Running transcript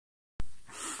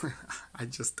I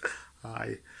just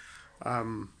I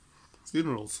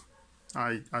funerals.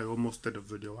 I almost did a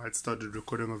video. I started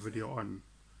recording a video on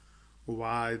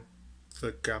why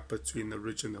the gap between the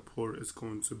rich and the poor is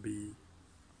going to be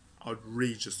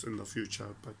outrageous in the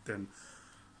future. But then,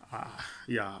 I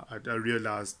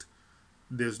realized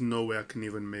there's no way I can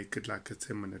even make it like a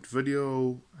 10-minute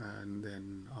video. And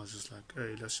then I was just like,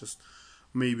 hey, let's just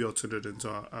maybe I'll turn it into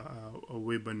a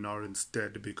webinar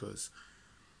instead, because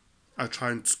I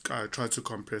tried to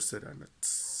compress it, and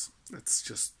it's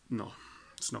just no,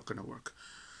 it's not gonna work.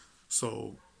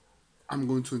 So I'm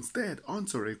going to instead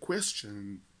answer a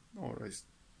question or a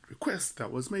request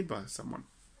that was made by someone.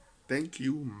 Thank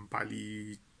you,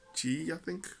 Mbali Chi, I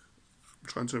think. I'm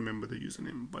trying to remember the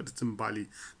username, but it's Mbali.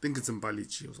 I think it's Mbali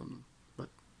Chi or something. But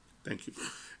thank you.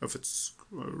 If it's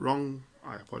wrong,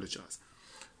 I apologize.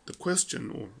 The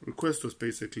question or request was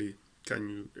basically, can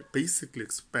you basically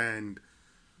expand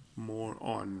more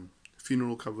on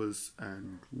funeral covers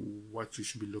and what you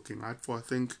should be looking out for, I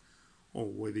think, or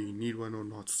whether you need one or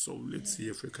not. So let's see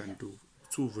if we can do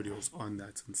 2 videos on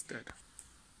that instead.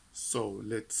 So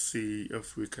let's see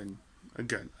if we can,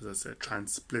 again, as I said, try and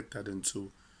split that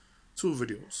into 2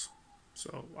 videos.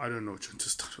 So I don't know which one to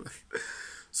start with.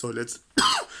 So let's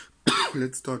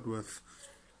let's start with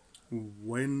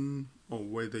when or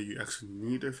whether you actually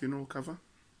need a funeral cover.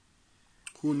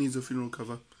 Who needs a funeral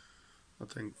cover? I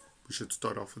think we should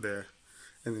start off there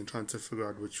and then trying to figure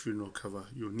out which funeral cover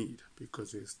you need,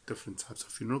 because there's different types of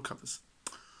funeral covers.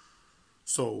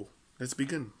 So let's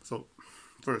begin. So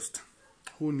first,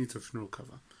 who needs a funeral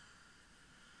cover?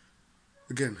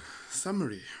 Again,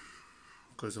 summary,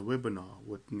 because a webinar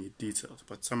would need details,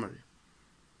 but summary,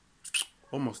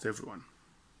 almost everyone.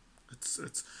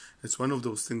 It's one of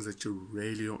those things that you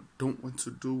really don't want to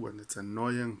do, and it's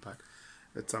annoying, but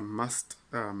it's a must,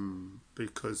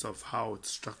 because of how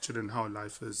it's structured and how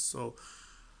life is. So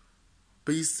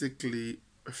basically,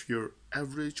 if you're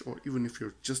average, or even if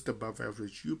you're just above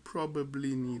average, you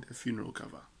probably need a funeral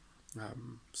cover.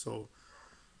 So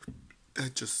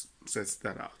that just sets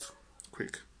that out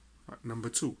quick. Right, number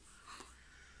 2,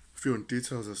 if you want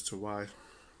details as to why,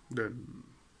 then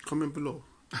comment below.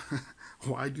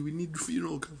 Why do we need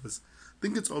funeral covers? I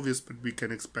think it's obvious, but we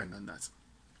can expand on that.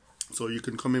 So you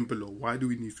can comment below, why do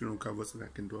we need funeral covers, and I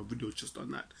can do a video just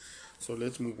on that. So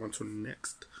let's move on to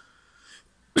next.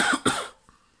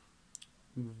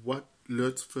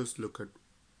 Let's first look at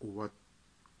what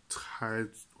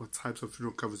types of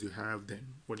funeral covers you have, then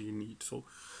what do you need. So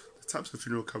the types of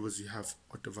funeral covers you have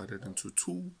are divided into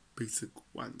 2 basic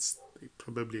ones. They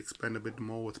probably expand a bit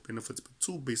more with benefits, but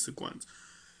 2 basic ones: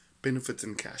 benefits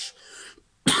and cash.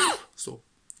 So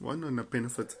one on the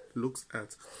benefit looks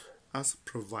at us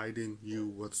providing you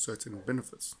with certain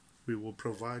benefits. We will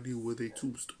provide you with a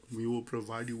tombstone. We will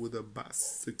provide you with a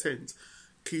bus, a tent,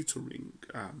 catering,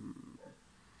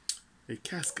 a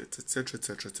casket, etc.,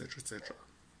 etc., etc., etc.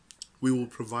 We will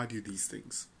provide you these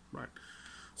things, right?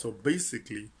 So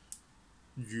basically,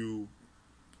 you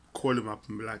call them up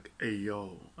and be like, "Hey,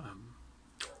 yo,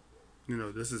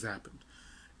 this has happened,"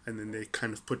 and then they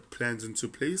kind of put plans into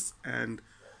place, and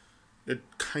it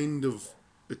kind of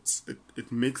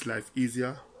it makes life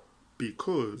easier,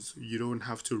 because you don't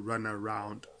have to run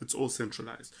around. It's all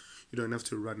centralized. You don't have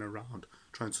to run around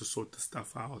trying to sort the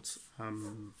stuff out,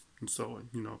 and so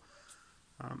on.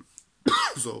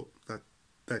 So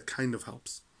that kind of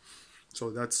helps. So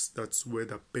that's where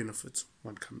the benefit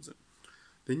one comes in.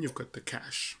 Then you've got the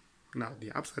cash. Now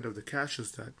the upside of the cash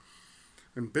is that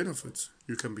in benefits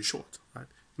you can be short, right?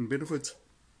 In benefits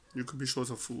you could be short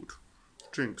of food,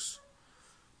 drinks,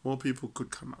 more people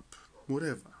could come up,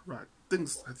 whatever, right?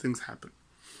 Things happen.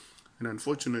 And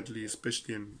unfortunately,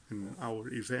 especially in our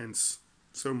events,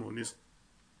 ceremonies,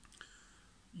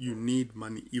 you need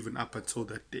money even up until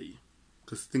that day,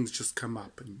 because things just come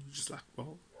up and you're just like,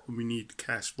 well, we need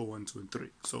cash for 1, 2, and 3.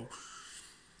 So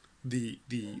the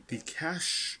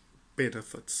cash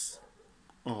benefits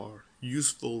are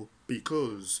useful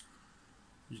because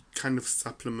it kind of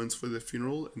supplements for the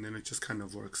funeral, and then it just kind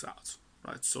of works out,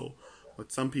 right? So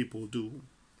what some people do,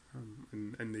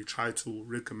 and they try to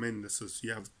recommend this, is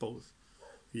you have both.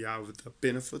 You have the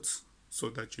benefits, so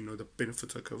that the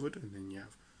benefits are covered, and then you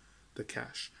have the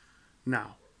cash.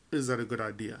 Now, is that a good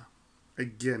idea?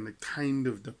 Again, it kind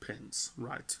of depends,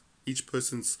 right? Each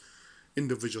person's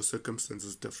individual circumstance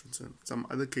is different. In some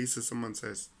other cases, someone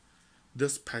says,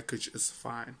 this package is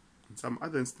fine. In some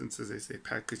other instances, they say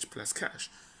package plus cash.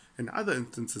 In other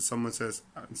instances, someone says,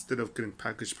 instead of getting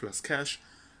package plus cash,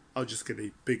 I'll just get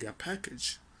a bigger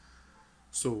package.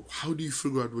 So how do you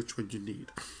figure out which one you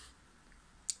need?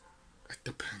 It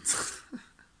depends.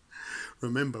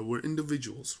 remember, we're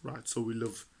individuals, right? So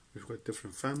we've got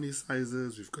different family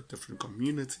sizes, we've got different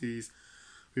communities,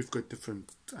 we've got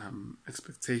different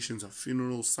expectations of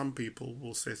funerals. Some people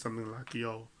will say something like,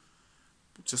 yo,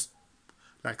 just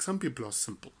like, some people are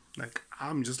simple. Like,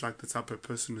 I'm just like the type of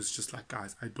person who's just like,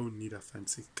 guys, I don't need a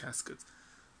fancy casket.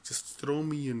 Just throw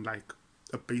me in like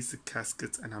a basic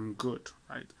casket and I'm good,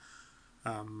 right?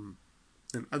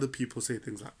 Then other people say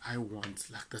things like, I want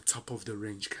like the top of the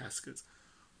range casket.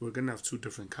 We're gonna have two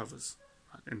different covers.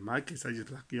 Right? In my case, I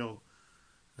just like, yo,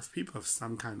 if people have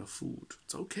some kind of food,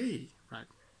 it's okay, right?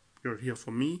 You're here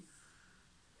for me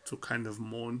to kind of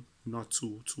mourn, not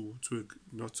to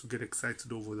get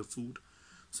excited over the food.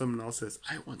 Someone else says,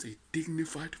 I want a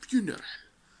dignified funeral.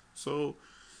 So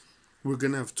we're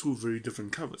gonna have two very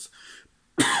different covers.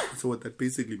 So what that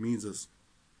basically means is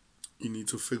you need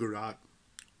to figure out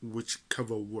which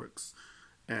cover works,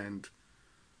 and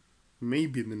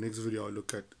maybe in the next video I'll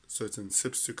look at certain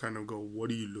tips to kind of go, what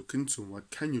do you look into, what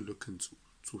can you look into,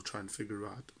 to try and figure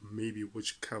out maybe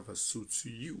which cover suits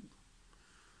you,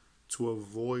 to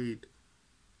avoid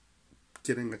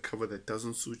getting a cover that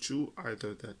doesn't suit you,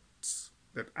 either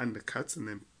that undercuts and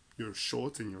then you're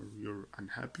short and you're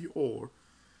unhappy, or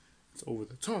it's over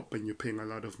the top and you're paying a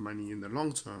lot of money in the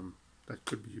long term that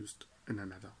could be used in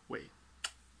another way.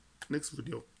 Next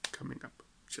video coming up.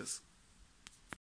 Cheers.